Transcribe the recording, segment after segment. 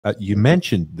You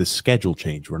mentioned the schedule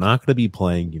change. We're not going to be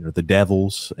playing, the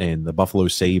Devils and the Buffalo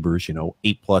Sabres,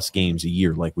 8+ games a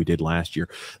year like we did last year.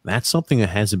 That's something that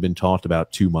hasn't been talked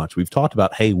about too much. We've talked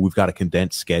about, hey, we've got a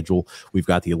condensed schedule. We've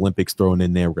got the Olympics thrown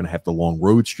in there. We're going to have the long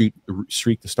road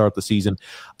streak to start the season.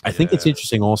 I think it's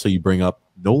interesting also you bring up,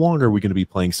 no longer are we going to be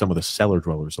playing some of the cellar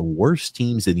dwellers, the worst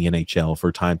teams in the NHL for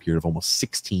a time period of almost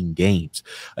 16 games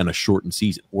in a shortened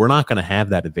season. We're not going to have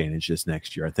that advantage this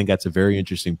next year. I think that's a very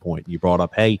interesting point. You brought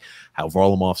up, hey, how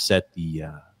Varlamov set the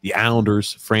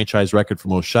Islanders franchise record for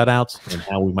most shutouts, and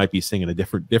how we might be singing a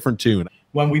different tune.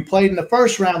 When we played in the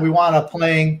first round, we wound up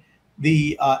playing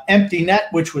the empty net,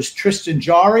 which was Tristan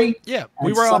Jarry. Yeah,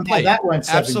 we were outplayed. That went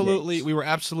 7 absolutely, games. we were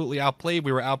absolutely outplayed.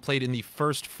 We were outplayed in the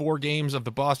first 4 games of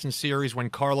the Boston series. When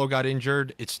Carlo got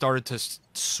injured, it started to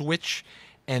switch,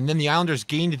 and then the Islanders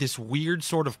gained this weird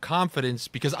sort of confidence,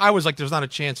 because I was like, there's not a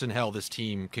chance in hell this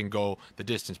team can go the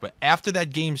distance. But after that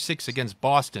Game 6 against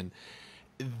Boston,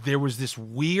 there was this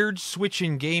weird switch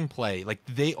in gameplay. Like,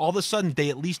 they all of a sudden, they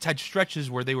at least had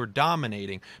stretches where they were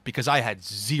dominating, because I had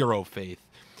zero faith.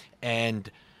 And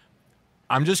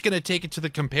I'm just going to take it to the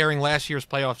comparing last year's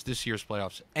playoffs, this year's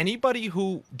playoffs. Anybody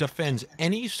who defends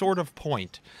any sort of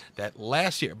point that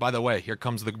last year, by the way, here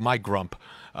comes my grump.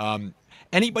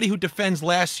 Anybody who defends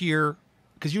last year,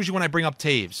 because usually when I bring up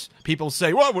Taves, people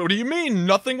say, well, what do you mean?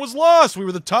 Nothing was lost. We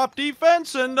were the top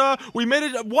defense, and we made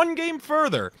it 1 game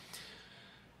further.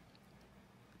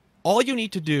 All you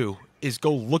need to do is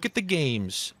go look at the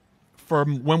games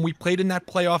from when we played in that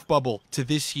playoff bubble to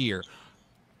this year.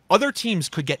 Other teams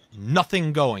could get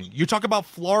nothing going. You talk about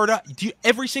Florida,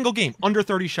 every single game, under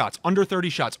 30 shots, under 30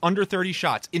 shots, under 30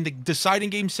 shots. In the deciding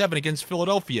Game 7 against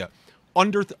Philadelphia,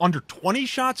 under 20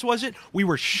 shots, was it? We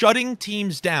were shutting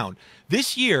teams down.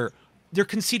 This year, they're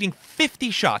conceding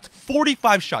 50 shots,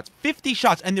 45 shots, 50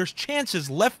 shots, and there's chances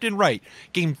left and right.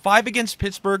 Game 5 against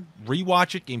Pittsburgh,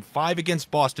 rewatch it. Game 5 against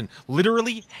Boston,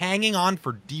 literally hanging on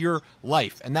for dear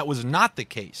life, and that was not the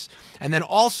case. And then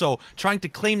also trying to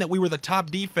claim that we were the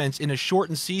top defense in a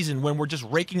shortened season when we're just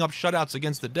raking up shutouts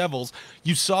against the Devils.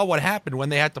 You saw what happened when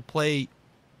they had to play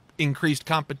increased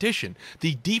competition.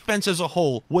 The defense as a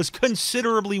whole was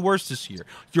considerably worse this year.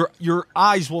 Your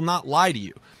eyes will not lie to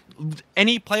you.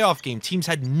 Any playoff game, teams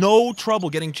had no trouble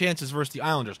getting chances versus the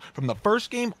Islanders from the first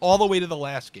game all the way to the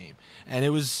last game. And it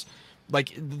was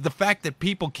like, the fact that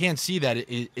people can't see that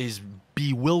is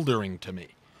bewildering to me.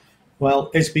 Well,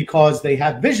 it's because they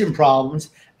have vision problems,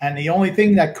 and the only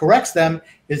thing that corrects them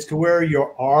is to wear your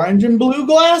orange and blue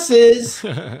glasses,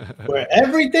 where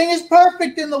everything is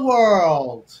perfect in the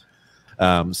world.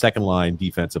 Second line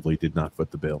defensively did not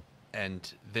foot the bill.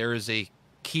 And there is a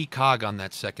key cog on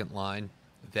that second line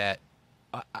that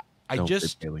I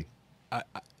just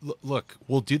look,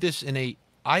 we'll do this in a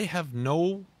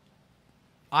I'm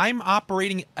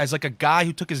operating as like a guy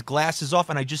who took his glasses off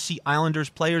and I just see Islanders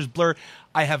players blur.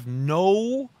 I have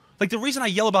no, like, the reason I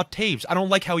yell about Taves, I don't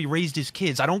like how he raised his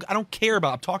kids. I don't care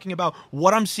about, I'm talking about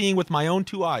what I'm seeing with my own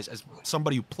 2 eyes as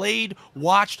somebody who played,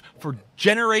 watched for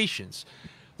generations.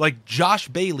 Like, Josh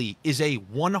Bailey is a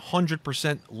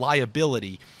 100%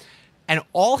 liability. And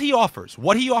all he offers,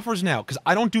 what he offers now, because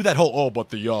I don't do that whole, but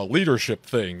the leadership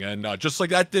thing, and just like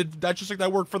that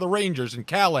worked for the Rangers and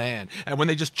Callahan, and when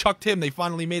they just chucked him, they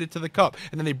finally made it to the Cup,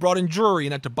 and then they brought in Drury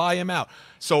and had to buy him out.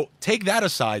 So take that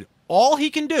aside, all he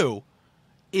can do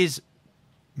is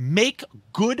make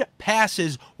good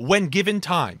passes when given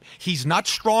time. He's not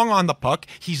strong on the puck.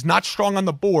 He's not strong on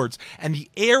the boards. And the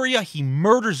area he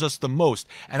murders us the most,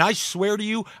 and I swear to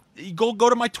you, go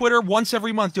to my Twitter once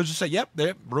every month, you'll just say, yep,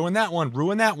 ruin that one,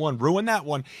 ruin that one, ruin that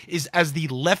one, is as the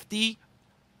lefty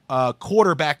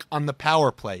quarterback on the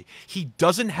power play. He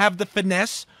doesn't have the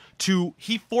finesse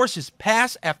he forces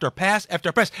pass after pass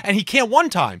after pass, and he can't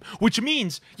one time, which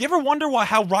means, you ever wonder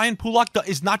how Ryan Pulock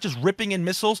is not just ripping in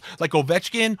missiles like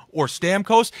Ovechkin or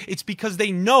Stamkos? It's because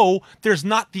they know there's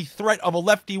not the threat of a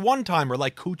lefty one-timer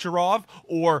like Kucherov,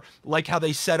 or like how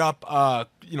they set up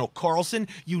Carlson.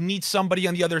 You need somebody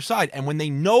on the other side, and when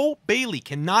they know Bailey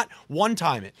cannot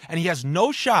one-time it, and he has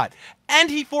no shot,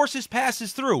 and he forces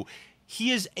passes through,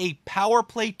 he is a power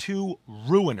play 2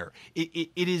 ruiner. It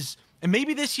is. And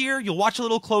maybe this year you'll watch a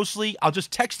little closely. I'll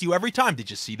just text you every time. Did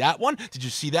you see that one? Did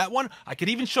you see that one? I could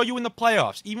even show you in the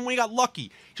playoffs. Even when he got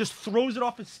lucky, just throws it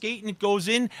off his skate and it goes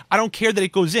in. I don't care that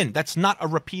it goes in. That's not a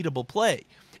repeatable play.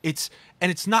 It's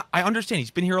not. I understand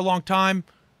he's been here a long time.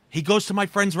 He goes to my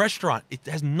friend's restaurant. It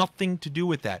has nothing to do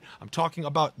with that. I'm talking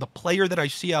about the player that I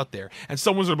see out there. And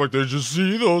someone's like, did you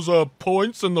see those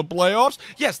points in the playoffs?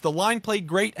 Yes, the line played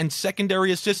great, and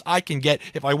secondary assists I can get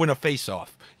if I win a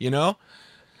face-off,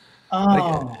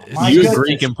 Oh, my You goodness.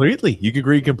 agree completely. You could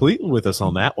agree completely with us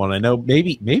on that one. I know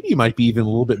maybe you might be even a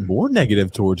little bit more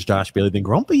negative towards Josh Bailey than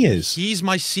Grumpy is. He's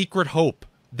my secret hope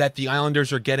that the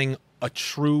Islanders are getting a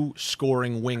true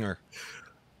scoring winger.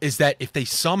 Is that if they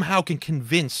somehow can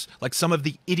convince, like, some of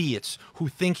the idiots who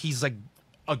think he's like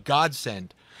a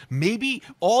godsend, maybe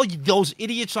all those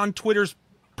idiots on Twitter's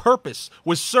purpose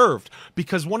was served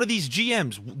because one of these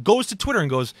GMs goes to Twitter and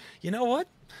goes, you know what?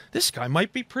 This guy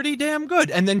might be pretty damn good,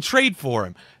 and then trade for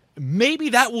him. Maybe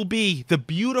that will be the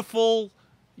beautiful,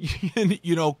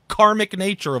 karmic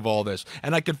nature of all this,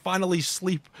 and I could finally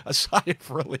sleep a sigh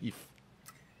of relief.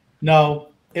 No,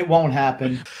 it won't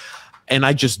happen. And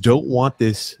I just don't want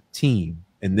this team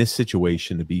and this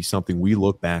situation to be something we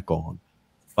look back on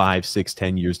 5, 6,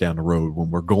 10 years down the road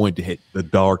when we're going to hit the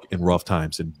dark and rough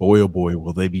times. And boy, oh boy,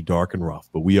 will they be dark and rough.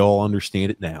 But we all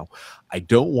understand it now. I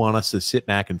don't want us to sit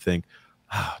back and think,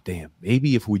 oh, damn,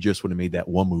 maybe if we just would have made that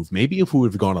one move, maybe if we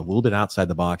would have gone a little bit outside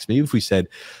the box, maybe if we said,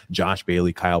 Josh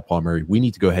Bailey, Kyle Palmieri, we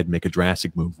need to go ahead and make a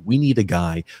drastic move. We need a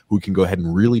guy who can go ahead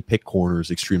and really pick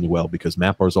corners extremely well because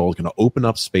Matt Barzal is going to open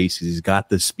up space because he's got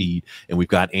the speed, and we've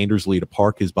got Anders Lee to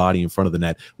park his body in front of the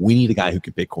net. We need a guy who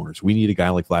can pick corners. We need a guy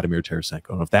like Vladimir Tarasenko.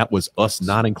 And if that was us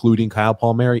not including Kyle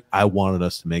Palmieri, I wanted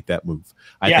us to make that move.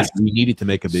 I think we needed to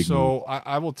make a big move. So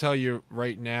I will tell you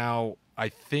right now, I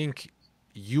think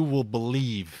you will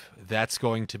believe that's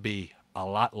going to be a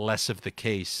lot less of the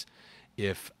case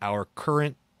if our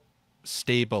current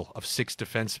stable of 6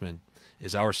 defensemen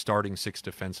is our starting 6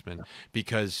 defensemen,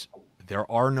 because there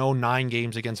are no 9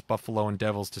 games against Buffalo and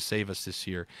Devils to save us this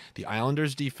year. The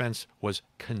Islanders' defense was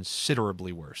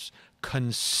considerably worse.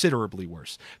 Considerably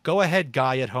worse. Go ahead,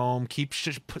 guy at home.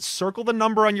 Circle the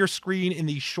number on your screen in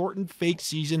the shortened fake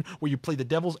season where you play the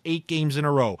Devils 8 games in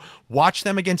a row. Watch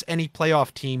them against any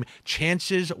playoff team.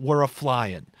 Chances were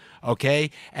a-flying.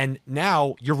 Okay? And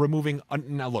now you're removing...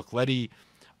 now, look, Leddy...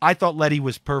 I thought Leddy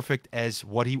was perfect as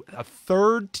a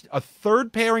third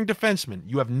pairing defenseman.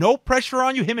 You have no pressure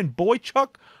on you. Him and Boychuk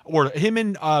or him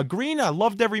and Green. I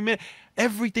loved every minute.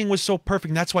 Everything was so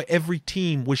perfect. And that's why every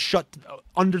team was shut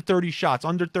under 30 shots.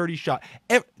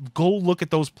 Go look at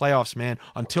those playoffs, man.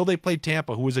 Until they played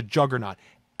Tampa, who was a juggernaut.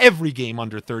 Every game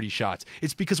under 30 shots.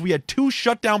 It's because we had 2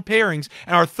 shutdown pairings,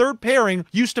 and our third pairing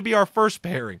used to be our first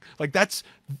pairing. Like that's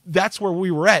where we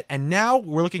were at, and now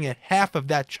we're looking at half of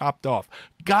that chopped off.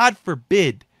 God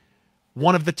forbid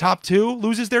one of the top 2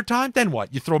 loses their time. Then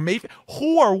what? You throw Mayfield.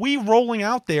 Who are we rolling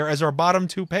out there as our bottom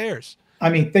 2 pairs?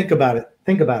 I mean, think about it.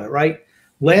 Right?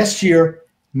 Last year,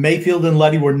 Mayfield and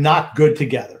Leddy were not good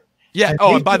together. Yeah.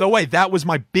 And by the way, that was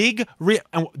my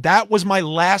that was my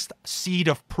last seed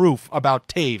of proof about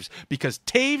Taves, because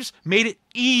Taves made it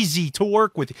easy to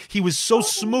work with. He was so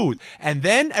smooth. And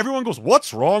then everyone goes,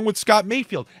 what's wrong with Scott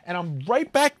Mayfield? And I'm right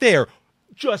back there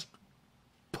just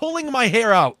pulling my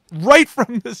hair out right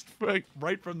from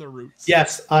the roots.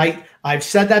 Yes, I've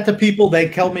said that to people. They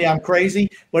tell me I'm crazy,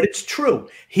 but it's true.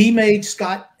 He made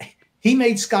Scott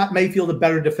Mayfield a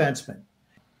better defenseman.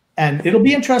 And it'll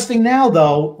be interesting now,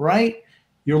 though, right?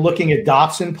 You're looking at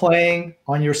Dobson playing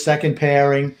on your second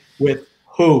pairing with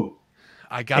who?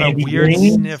 I got Andy a weird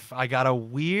Green? Sniff. I got a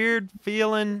weird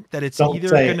feeling that it's either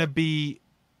going to be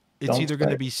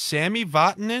Sammy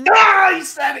Vatanen. Ah, he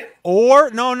said it. Or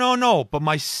no. But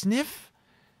my sniff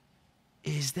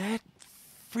is that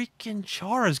freaking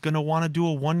Chara is going to want to do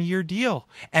a 1-year deal.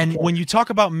 And when you talk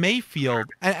about Mayfield,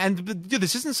 and dude,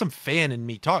 this isn't some fan in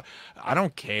me talk. I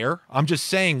don't care. I'm just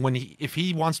saying if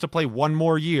he wants to play 1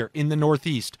 more year in the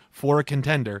Northeast for a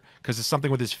contender, because it's something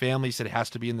with his family, he said it has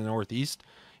to be in the Northeast.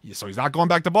 So he's not going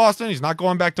back to Boston. He's not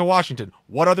going back to Washington.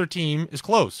 What other team is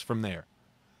close from there?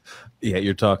 Yeah,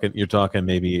 you're talking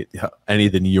maybe any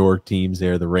of the New York teams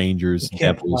there, the Rangers,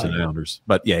 Devils, and Islanders.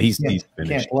 But yeah, he's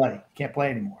finished. Can't play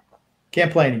anymore.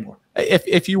 Can't play anymore.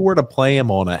 If you were to play him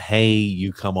on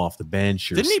you come off the bench.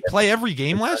 Didn't he play every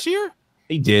game last year?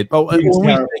 He did. Oh, when we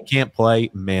say can't play,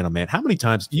 man, oh man, how many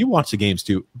times you watch the games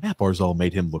too? Matt Barzal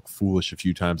made him look foolish a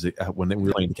few times when we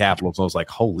were playing the Capitals. I was like,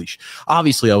 holy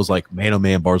obviously I was like, man, oh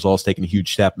man, Barzal's taking a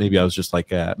huge step. Maybe I was just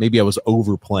like, maybe I was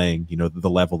overplaying, the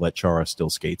level that Chara still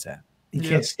skates at. He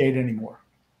can't skate anymore.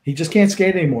 He just can't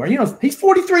skate anymore. He's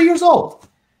 43 years old.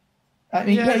 I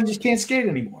mean, he just can't skate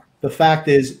anymore. The fact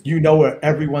is, where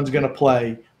everyone's going to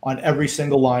play on every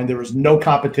single line. There is no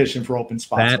competition for open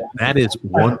spots. That is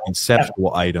one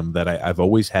conceptual item that I've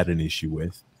always had an issue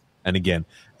with. And again,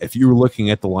 if you're looking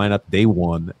at the lineup day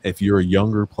one, if you're a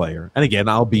younger player, and again,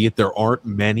 albeit there aren't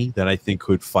many that I think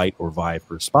could fight or vie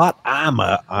for a spot, I'm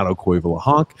a Otto Koivula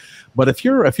honk. But if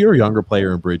you're a younger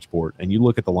player in Bridgeport and you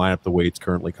look at the lineup the way it's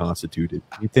currently constituted,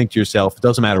 you think to yourself, it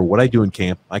doesn't matter what I do in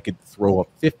camp, I could throw up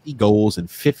 50 goals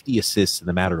and 50 assists in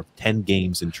a matter of 10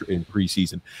 games in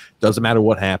preseason. Doesn't matter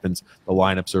what happens, the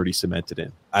lineup's already cemented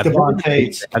in. I've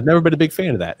never been a big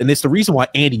fan of that. And it's the reason why,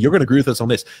 Andy, you're going to agree with us on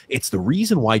this. It's the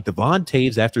reason why Devon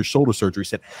Taves, after shoulder surgery,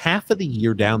 spent half of the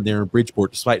year down there in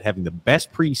Bridgeport, despite having the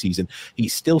best preseason. He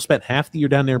still spent half the year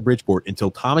down there in Bridgeport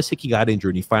until Thomas Hickey got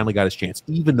injured and he finally got his chance,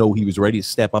 even though he was ready to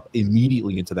step up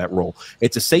immediately into that role.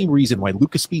 It's the same reason why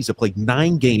Lucas Spiza played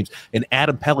 9 games and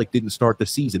Adam Pellick didn't start the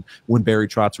season when Barry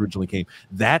Trotz originally came.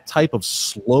 That type of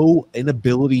slow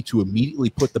inability to immediately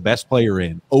put the best player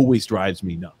in always drives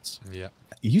me nuts. Yeah.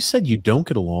 You said you don't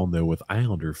get along, though, with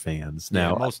Islander fans.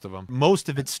 Now, yeah, most of them. Most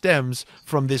of it stems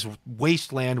from this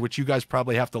wasteland, which you guys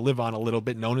probably have to live on a little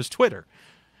bit, known as Twitter.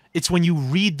 It's when you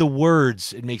read the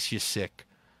words, it makes you sick.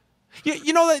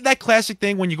 You know that classic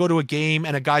thing when you go to a game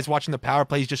and a guy's watching the power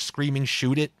play, he's just screaming,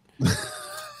 shoot it?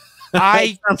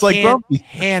 I can't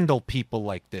handle people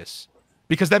like this.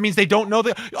 Because that means they don't know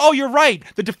that. Oh, you're right.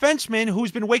 The defenseman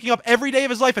who's been waking up every day of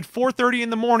his life at 4:30 in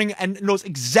the morning and knows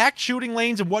exact shooting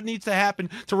lanes and what needs to happen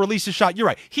to release a shot. You're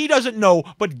right. He doesn't know,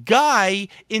 but Guy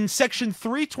in section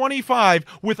 325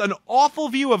 with an awful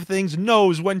view of things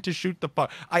knows when to shoot the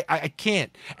puck. I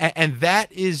can't. And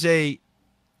that's a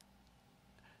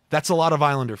lot of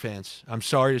Islander fans. I'm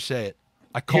sorry to say it.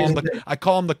 I call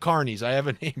them the carnies. I have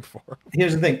a name for them.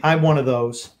 Here's the thing. I'm one of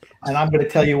those. And I'm going to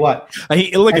tell you what.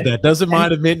 Look at that. Doesn't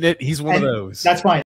mind admitting it. He's one of those. That's fine.